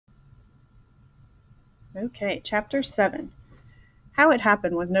Okay, Chapter 7. How it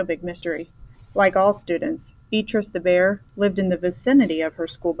happened was no big mystery. Like all students, Beatrice the bear lived in the vicinity of her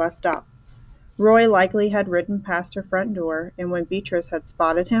school bus stop. Roy likely had ridden past her front door, and when Beatrice had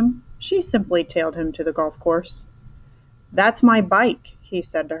spotted him, she simply tailed him to the golf course. "That's my bike," he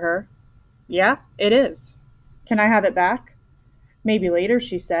said to her. "Yeah, it is." "Can I have it back?" "Maybe later,"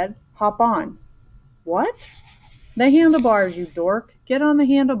 she said. "Hop on." "What?" "The handlebars, you dork. Get on the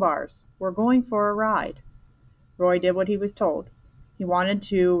handlebars. We're going for a ride." Roy did what he was told. He wanted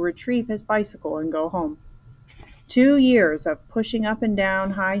to retrieve his bicycle and go home. 2 years of pushing up and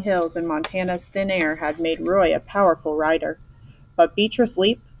down high hills in Montana's thin air had made Roy a powerful rider, but Beatrice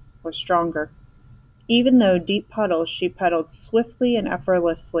Leap was stronger. Even though deep puddles, she pedaled swiftly and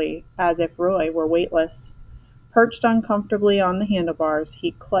effortlessly, as if Roy were weightless. Perched uncomfortably on the handlebars,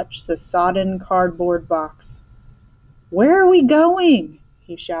 he clutched the sodden cardboard box. "Where are we going?"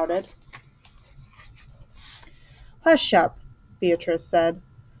 he shouted. "Hush up," Beatrice said.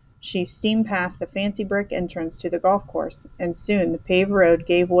 She steamed past the fancy brick entrance to the golf course, and soon the paved road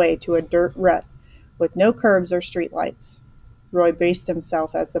gave way to a dirt rut, with no curbs or street lights. Roy braced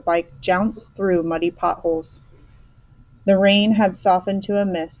himself as the bike jounced through muddy potholes. The rain had softened to a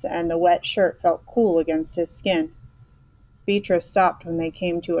mist, and the wet shirt felt cool against his skin. Beatrice stopped when they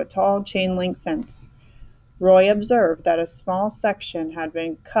came to a tall chain-link fence. Roy observed that a small section had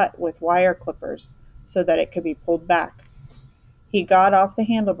been cut with wire clippers, so that it could be pulled back. He got off the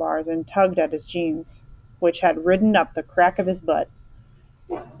handlebars and tugged at his jeans, which had ridden up the crack of his butt.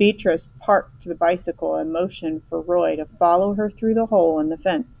 Beatrice parked the bicycle and motioned for Roy to follow her through the hole in the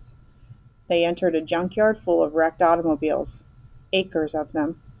fence. They entered a junkyard full of wrecked automobiles, acres of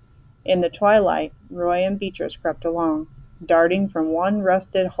them. In the twilight, Roy and Beatrice crept along, darting from one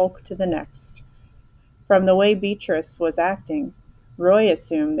rusted hulk to the next. From the way Beatrice was acting, Roy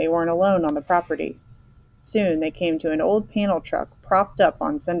assumed they weren't alone on the property. Soon they came to an old panel truck propped up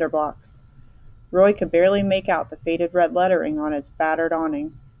on cinder blocks. Roy could barely make out the faded red lettering on its battered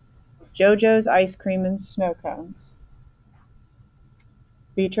awning. "JoJo's Ice Cream and Snow Cones."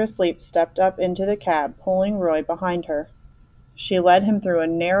 Beatrice Leap stepped up into the cab, pulling Roy behind her. She led him through a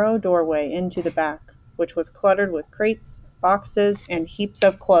narrow doorway into the back, which was cluttered with crates, boxes, and heaps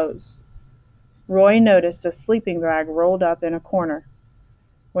of clothes. Roy noticed a sleeping bag rolled up in a corner.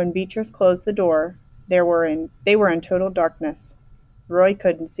 When Beatrice closed the door, they were in total darkness. Roy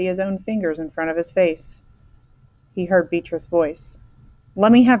couldn't see his own fingers in front of his face. He heard Beatrice's voice.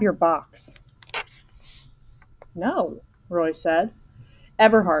 "Let me have your box." "No," Roy said.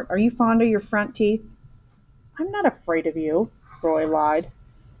 "Eberhard, are you fond of your front teeth?" "I'm not afraid of you," Roy lied.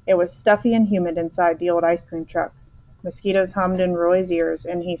 It was stuffy and humid inside the old ice cream truck. Mosquitoes hummed in Roy's ears,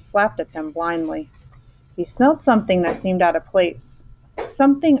 and he slapped at them blindly. He smelled something that seemed out of place,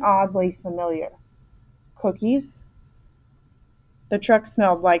 something oddly familiar. Cookies? The truck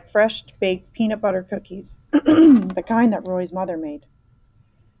smelled like fresh baked peanut butter cookies, the kind that Roy's mother made.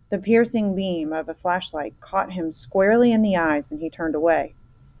 The piercing beam of a flashlight caught him squarely in the eyes, and he turned away.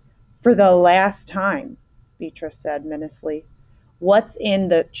 "For the last time," Beatrice said menacingly, "what's in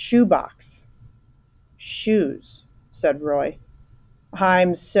the shoebox?" "Shoes," said Roy.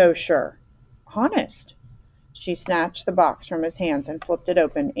 "I'm so sure." "Honest." She snatched the box from his hands and flipped it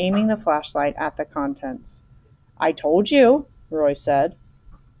open, aiming the flashlight at the contents. "I told you," Roy said.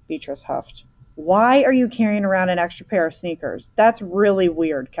 Beatrice huffed. "Why are you carrying around an extra pair of sneakers? That's really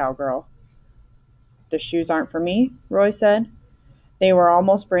weird, cowgirl." "The shoes aren't for me," Roy said. They were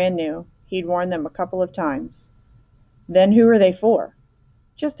almost brand new. He'd worn them a couple of times. "Then who are they for?"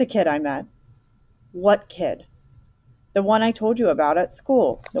 "Just a kid I met." "What kid?" "The one I told you about at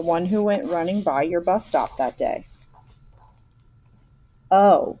school, the one who went running by your bus stop that day."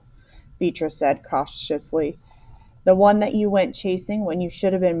 "Oh," Beatrice said cautiously. "The one that you went chasing when you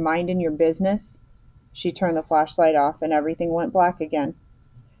should have been minding your business?" She turned the flashlight off, and everything went black again.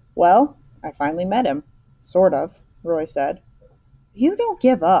 "Well, I finally met him. Sort of," Roy said. "You don't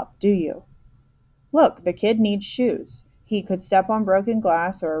give up, do you?" "Look, the kid needs shoes. He could step on broken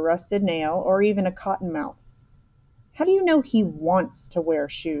glass or a rusted nail or even a cottonmouth." "How do you know he wants to wear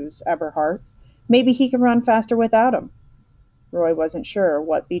shoes, Eberhard? Maybe he can run faster without 'em." Roy wasn't sure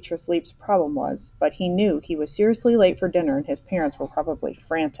what Beatrice Leap's problem was, but he knew he was seriously late for dinner and his parents were probably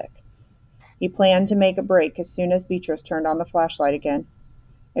frantic. He planned to make a break as soon as Beatrice turned on the flashlight again.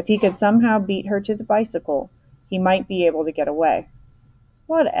 If he could somehow beat her to the bicycle, he might be able to get away.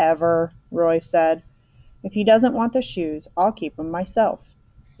 "Whatever," Roy said. "If he doesn't want the shoes, I'll keep 'em myself.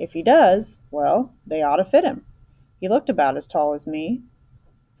 If he does, well, they ought to fit him. He looked about as tall as me."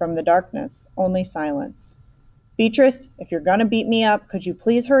 From the darkness, only silence. "Beatrice, if you're going to beat me up, could you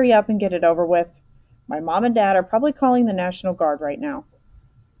please hurry up and get it over with? My mom and dad are probably calling the National Guard right now.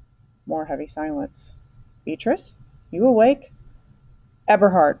 More heavy silence. Beatrice? You awake?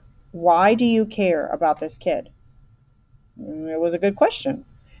 Eberhard, why do you care about this kid? It was a good question,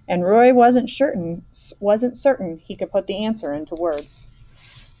 and Roy wasn't certain he could put the answer into words.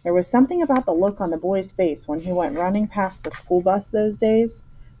 There was something about the look on the boy's face when he went running past the school bus those days,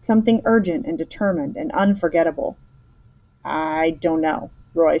 something urgent and determined and unforgettable. I don't know,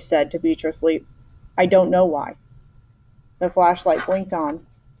 Roy said to Beatrice Leap. I don't know why. The flashlight blinked on.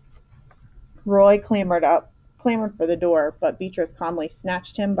 Roy clambered for the door, but Beatrice calmly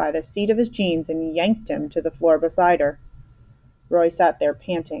snatched him by the seat of his jeans and yanked him to the floor beside her. Roy sat there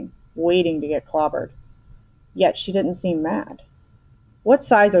panting, waiting to get clobbered. Yet she didn't seem mad. What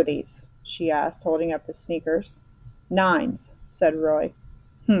size are these? She asked, holding up the sneakers. 9s, said Roy.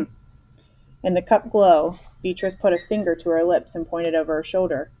 In the cup glow, Beatrice put a finger to her lips and pointed over her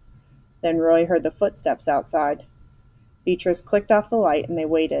shoulder. Then Roy heard the footsteps outside. Beatrice clicked off the light and they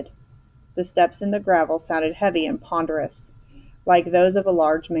waited. The steps in the gravel sounded heavy and ponderous, like those of a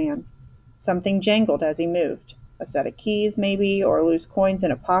large man. Something jangled as he moved. A set of keys, maybe, or loose coins in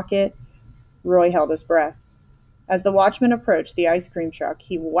a pocket. Roy held his breath. As the watchman approached the ice cream truck,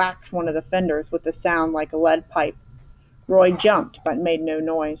 he whacked one of the fenders with a sound like a lead pipe. Roy jumped, but made no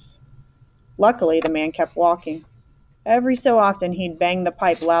noise. Luckily, the man kept walking. Every so often he'd bang the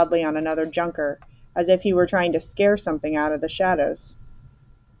pipe loudly on another junker, as if he were trying to scare something out of the shadows.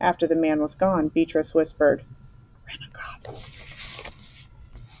 After the man was gone, Beatrice whispered, Renegade.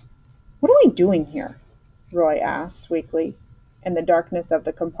 What are we doing here? Roy asked weakly. In the darkness of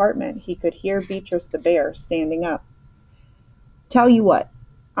the compartment, he could hear Beatrice the bear standing up. Tell you what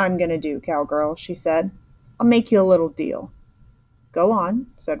I'm going to do, cowgirl, she said. I'll make you a little deal. Go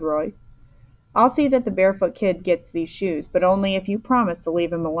on, said Roy. I'll see that the barefoot kid gets these shoes, but only if you promise to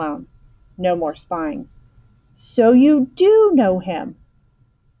leave him alone. No more spying. So you do know him?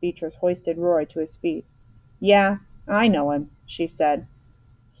 Beatrice hoisted Roy to his feet. Yeah, I know him, she said.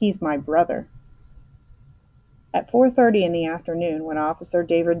 He's my brother. At 4:30 in the afternoon, when Officer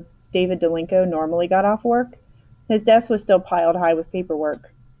David Delinko normally got off work, his desk was still piled high with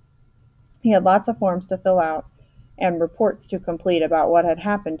paperwork. He had lots of forms to fill out and reports to complete about what had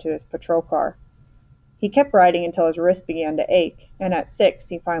happened to his patrol car. He kept writing until his wrist began to ache, and at 6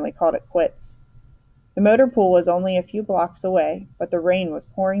 he finally called it quits. The motor pool was only a few blocks away, but the rain was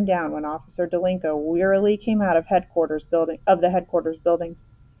pouring down when Officer Delinko wearily came out of the headquarters building.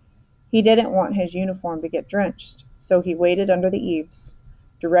 He didn't want his uniform to get drenched, so he waited under the eaves,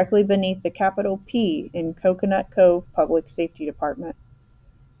 directly beneath the capital P in Coconut Cove Public Safety Department.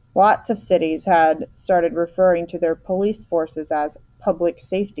 Lots of cities had started referring to their police forces as public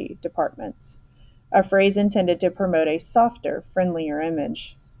safety departments, a phrase intended to promote a softer, friendlier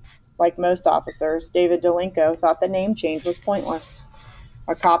image. Like most officers, David Delinko thought the name change was pointless.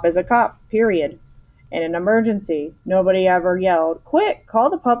 A cop is a cop, period. In an emergency, nobody ever yelled, Quick, call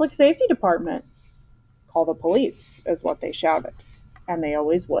the public safety department. Call the police, is what they shouted, and they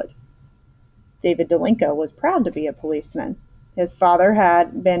always would. David Delinko was proud to be a policeman. His father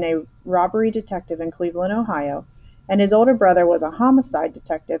had been a robbery detective in Cleveland, Ohio, and his older brother was a homicide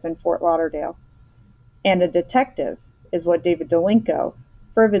detective in Fort Lauderdale. And a detective is what David Delinko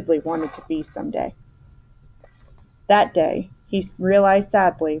fervidly wanted to be someday. That day, he realized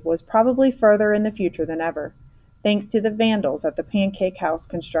sadly, was probably further in the future than ever, thanks to the vandals at the Pancake House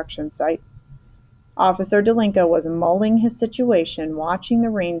construction site. Officer Delinko was mulling his situation, watching the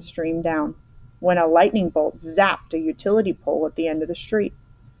rain stream down, when a lightning bolt zapped a utility pole at the end of the street.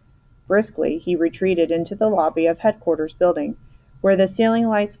 Briskly, he retreated into the lobby of headquarters building, where the ceiling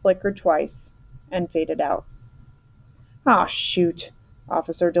lights flickered twice and faded out. "Ah, shoot,"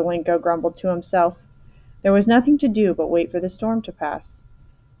 Officer Delinko grumbled to himself. There was nothing to do but wait for the storm to pass.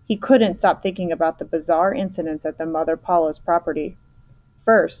 He couldn't stop thinking about the bizarre incidents at the Mother Paula's property.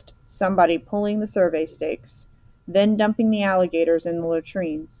 First, somebody pulling the survey stakes, then dumping the alligators in the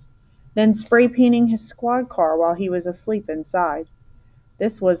latrines, then spray painting his squad car while he was asleep inside.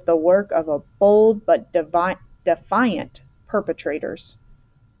 This was the work of a bold but defiant perpetrators.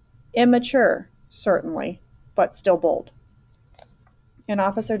 Immature, certainly, but still bold. In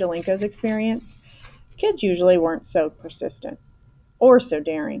Officer Delinko's experience, kids usually weren't so persistent, or so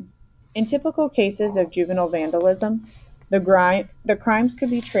daring. In typical cases of juvenile vandalism, the crimes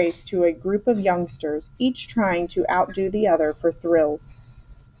could be traced to a group of youngsters, each trying to outdo the other for thrills.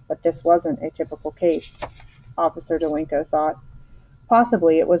 But this wasn't a typical case, Officer Delinko thought.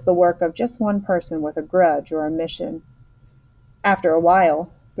 Possibly it was the work of just one person with a grudge or a mission. After a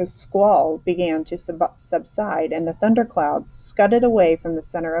while, the squall began to subside and the thunderclouds scudded away from the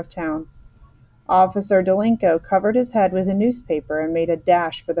center of town. Officer Delinko covered his head with a newspaper and made a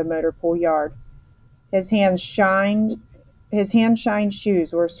dash for the motor pool yard. His hand-shined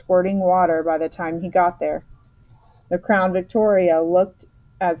shoes were squirting water by the time he got there. The Crown Victoria looked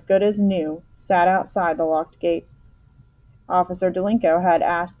as good as new, sat outside the locked gate. Officer Delinko had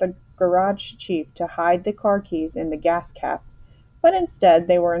asked the garage chief to hide the car keys in the gas cap, but instead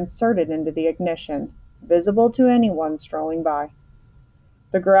they were inserted into the ignition, visible to anyone strolling by.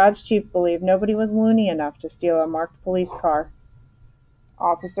 The garage chief believed nobody was loony enough to steal a marked police car.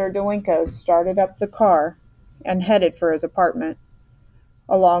 Officer Delinko started up the car and headed for his apartment.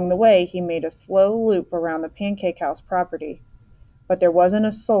 Along the way, he made a slow loop around the Pancake House property, but there wasn't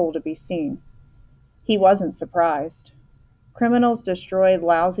a soul to be seen. He wasn't surprised. Criminals destroyed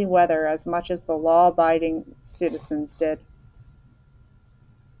lousy weather as much as the law-abiding citizens did.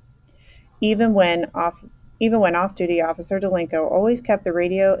 Even when off-duty Officer Delinko always kept the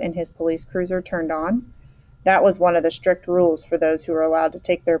radio in his police cruiser turned on. That was one of the strict rules for those who were allowed to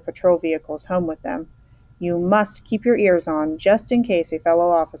take their patrol vehicles home with them. You must keep your ears on just in case a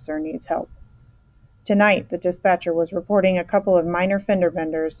fellow officer needs help. Tonight, the dispatcher was reporting a couple of minor fender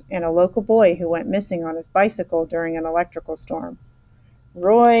benders and a local boy who went missing on his bicycle during an electrical storm.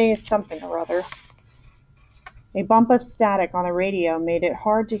 Roy something or other. A bump of static on the radio made it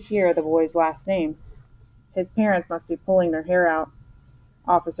hard to hear the boy's last name. His parents must be pulling their hair out,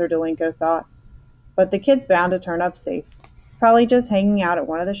 Officer Delinko thought. But the kid's bound to turn up safe. He's probably just hanging out at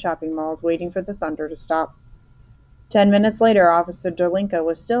one of the shopping malls waiting for the thunder to stop. 10 minutes later, Officer Delinko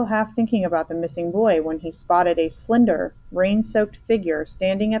was still half thinking about the missing boy when he spotted a slender, rain-soaked figure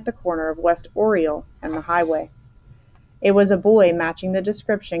standing at the corner of West Oriole and the highway. It was a boy matching the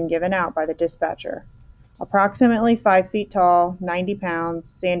description given out by the dispatcher. Approximately 5 feet tall, 90 pounds,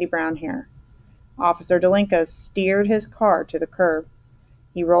 sandy brown hair. Officer Delinko steered his car to the curb.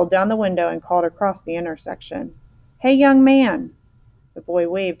 He rolled down the window and called across the intersection. "Hey, young man!" The boy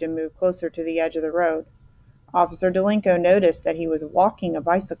waved and moved closer to the edge of the road. Officer Delinko noticed that he was walking a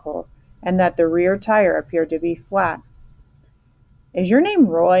bicycle and that the rear tire appeared to be flat. "Is your name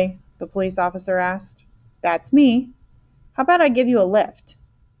Roy?" the police officer asked. "That's me. How about I give you a lift?"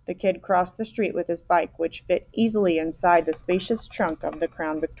 The kid crossed the street with his bike, which fit easily inside the spacious trunk of the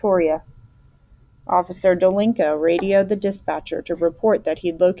Crown Victoria. Officer Delinko radioed the dispatcher to report that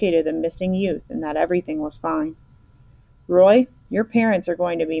he'd located the missing youth and that everything was fine. "Roy, your parents are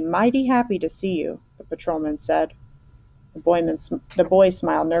going to be mighty happy to see you," the patrolman said. The boy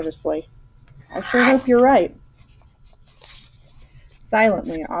smiled nervously. "I sure hope you're right."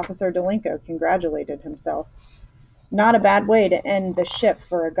 Silently, Officer Delinko congratulated himself. Not a bad way to end the shift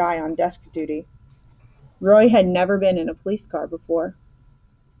for a guy on desk duty. Roy had never been in a police car before.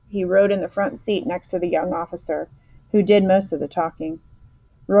 He rode in the front seat next to the young officer, who did most of the talking.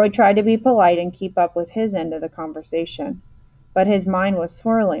 Roy tried to be polite and keep up with his end of the conversation, but his mind was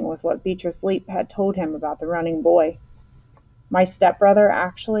swirling with what Beatrice Leap had told him about the running boy. "My stepbrother,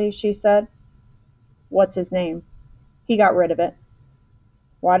 actually," she said. "What's his name?" "He got rid of it."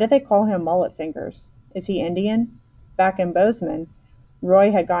 "Why do they call him Mullet Fingers? Is he Indian?" Back in Bozeman,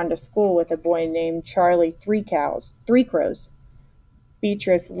 Roy had gone to school with a boy named Charlie Three Crows.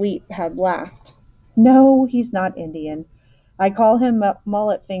 Beatrice Leap had laughed. "No, he's not Indian. I call him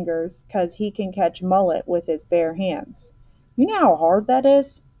Mullet Fingers 'cause he can catch mullet with his bare hands. You know how hard that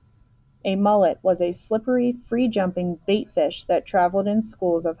is?" A mullet was a slippery, free-jumping bait fish that traveled in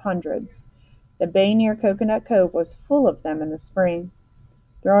schools of hundreds. The bay near Coconut Cove was full of them in the spring.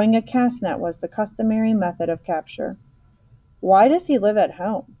 Throwing a cast net was the customary method of capture. "Why doesn't he live at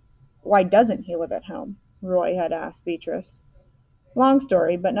home?" Roy had asked Beatrice. "Long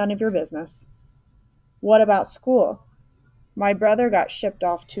story, but none of your business." "What about school?" "My brother got shipped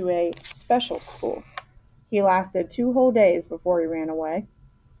off to a special school. He lasted 2 whole days before he ran away.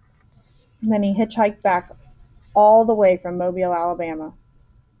 Then he hitchhiked back all the way from Mobile, Alabama."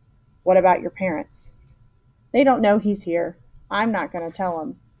 "What about your parents?" "They don't know he's here. I'm not going to tell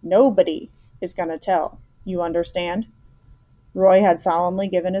them. Nobody is going to tell. You understand?" Roy had solemnly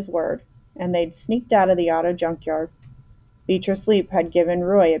given his word, and they'd sneaked out of the auto junkyard. Beatrice Leap had given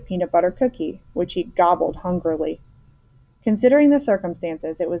Roy a peanut butter cookie, which he gobbled hungrily. Considering the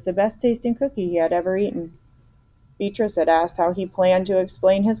circumstances, it was the best tasting cookie he had ever eaten. Beatrice had asked how he planned to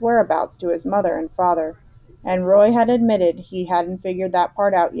explain his whereabouts to his mother and father, and Roy had admitted he hadn't figured that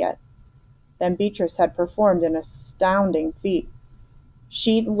part out yet. Then Beatrice had performed an astounding feat.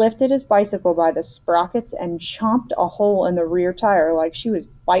 She'd lifted his bicycle by the sprockets and chomped a hole in the rear tire like she was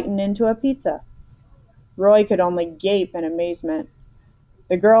biting into a pizza. Roy could only gape in amazement.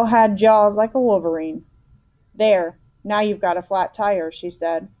 The girl had jaws like a wolverine. "There, now you've got a flat tire," she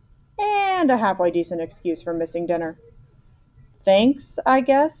said. and a halfway decent excuse for missing dinner. Thanks, I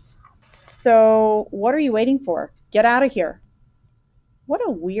guess. So, what are you waiting for? Get out of here. What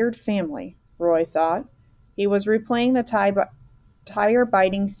a weird family, Roy thought. He was replaying the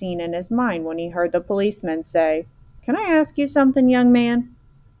tire-biting scene in his mind when he heard the policeman say, "Can I ask you something, young man?"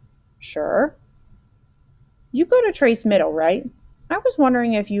 "Sure." "You go to Trace Middle, right? I was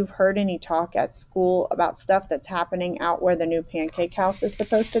wondering if you've heard any talk at school about stuff that's happening out where the new pancake house is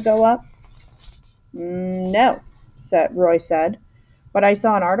supposed to go up." "No," Roy said, "but I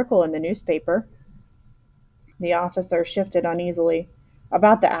saw an article in the newspaper." The officer shifted uneasily.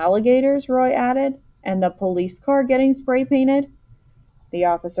 "About the alligators," Roy added, "and the police car getting spray painted?" The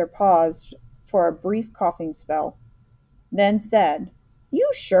officer paused for a brief coughing spell, then said, "You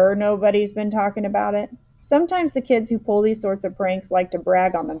sure nobody's been talking about it? Sometimes the kids who pull these sorts of pranks like to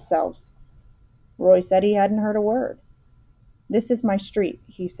brag on themselves." Roy said he hadn't heard a word. "This is my street,"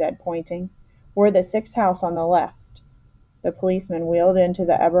 he said, pointing. "We're the sixth house on the left." The policeman wheeled into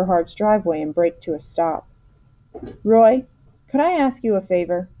the Eberhardt's driveway and braked to a stop. "Roy, could I ask you a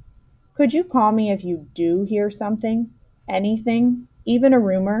favor? Could you call me if you do hear something, anything, even a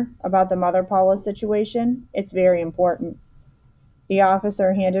rumor, about the Mother Paula situation? It's very important." The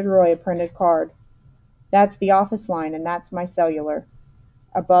officer handed Roy a printed card. "That's the office line, and that's my cellular."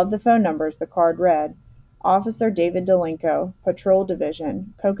 Above the phone numbers the card read, "Officer David Delinko, Patrol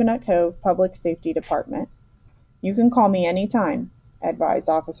Division, Coconut Cove Public Safety Department." "You can call me any time," advised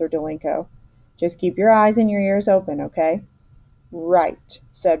Officer Delinko. "Just keep your eyes and your ears open, okay?" "Right,"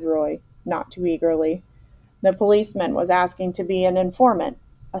 said Roy, not too eagerly. The policeman was asking to be an informant,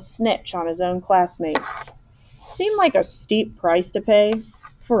 a snitch on his own classmates. Seemed like a steep price to pay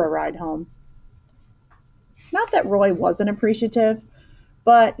for a ride home. Not that Roy wasn't appreciative,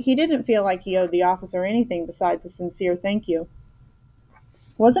 but he didn't feel like he owed the officer anything besides a sincere thank you.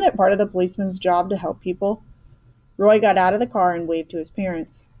 Wasn't it part of the policeman's job to help people? Roy got out of the car and waved to his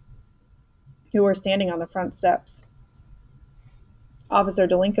parents, who were standing on the front steps. Officer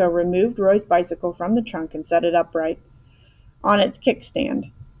Delinko removed Roy's bicycle from the trunk and set it upright on its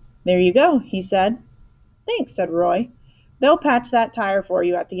kickstand. "There you go," he said. "Thanks," said Roy. "They'll patch that tire for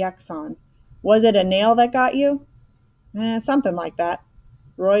you at the Exxon. Was it a nail that got you?" Something like that."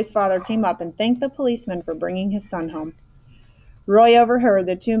 Roy's father came up and thanked the policeman for bringing his son home. Roy overheard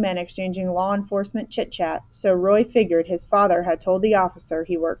the two men exchanging law enforcement chit-chat, so Roy figured his father had told the officer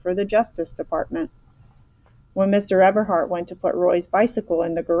he worked for the Justice Department. When Mr. Eberhardt went to put Roy's bicycle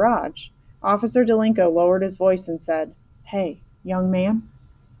in the garage, Officer Delinko lowered his voice and said, "Hey, young man."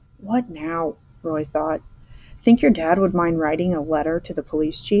 "What now?" Roy thought. "Think your dad would mind writing a letter to the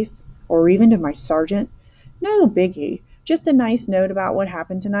police chief? Or even to my sergeant? No biggie, just a nice note about what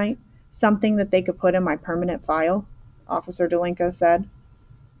happened tonight. Something that they could put in my permanent file," Officer Delinko said.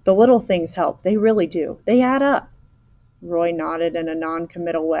 "The little things help, they really do. They add up." Roy nodded in a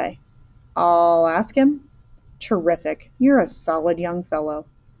non-committal way. "I'll ask him." "Terrific. You're a solid young fellow."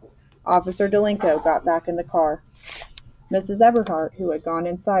 Officer Delinko got back in the car. Mrs. Eberhardt, who had gone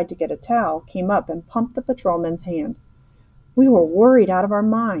inside to get a towel, came up and pumped the patrolman's hand. "We were worried out of our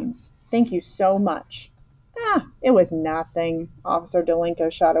minds. Thank you so much." It was nothing." Officer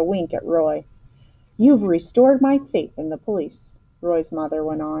Delinko shot a wink at Roy. "You've restored my faith in the police," Roy's mother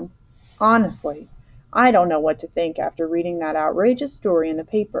went on. "Honestly, I don't know what to think after reading that outrageous story in the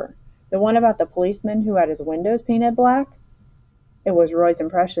paper. The one about the policeman who had his windows painted black?" It was Roy's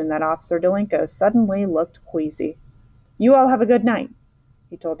impression that Officer Delinko suddenly looked queasy. "You all have a good night,"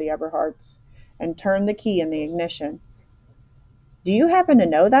 he told the Eberhardts, and turned the key in the ignition. "Do you happen to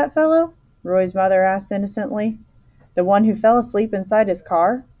know that fellow?" Roy's mother asked innocently. "The one who fell asleep inside his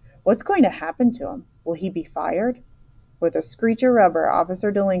car? What's going to happen to him? Will he be fired?" With a screech of rubber,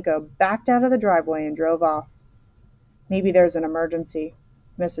 Officer Delinko backed out of the driveway and drove off. "Maybe there's an emergency,"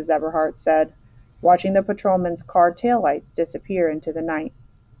 Mrs. Eberhardt said, watching the patrolman's car taillights disappear into the night.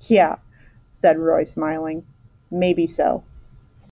 "Yeah," said Roy, smiling. "Maybe so."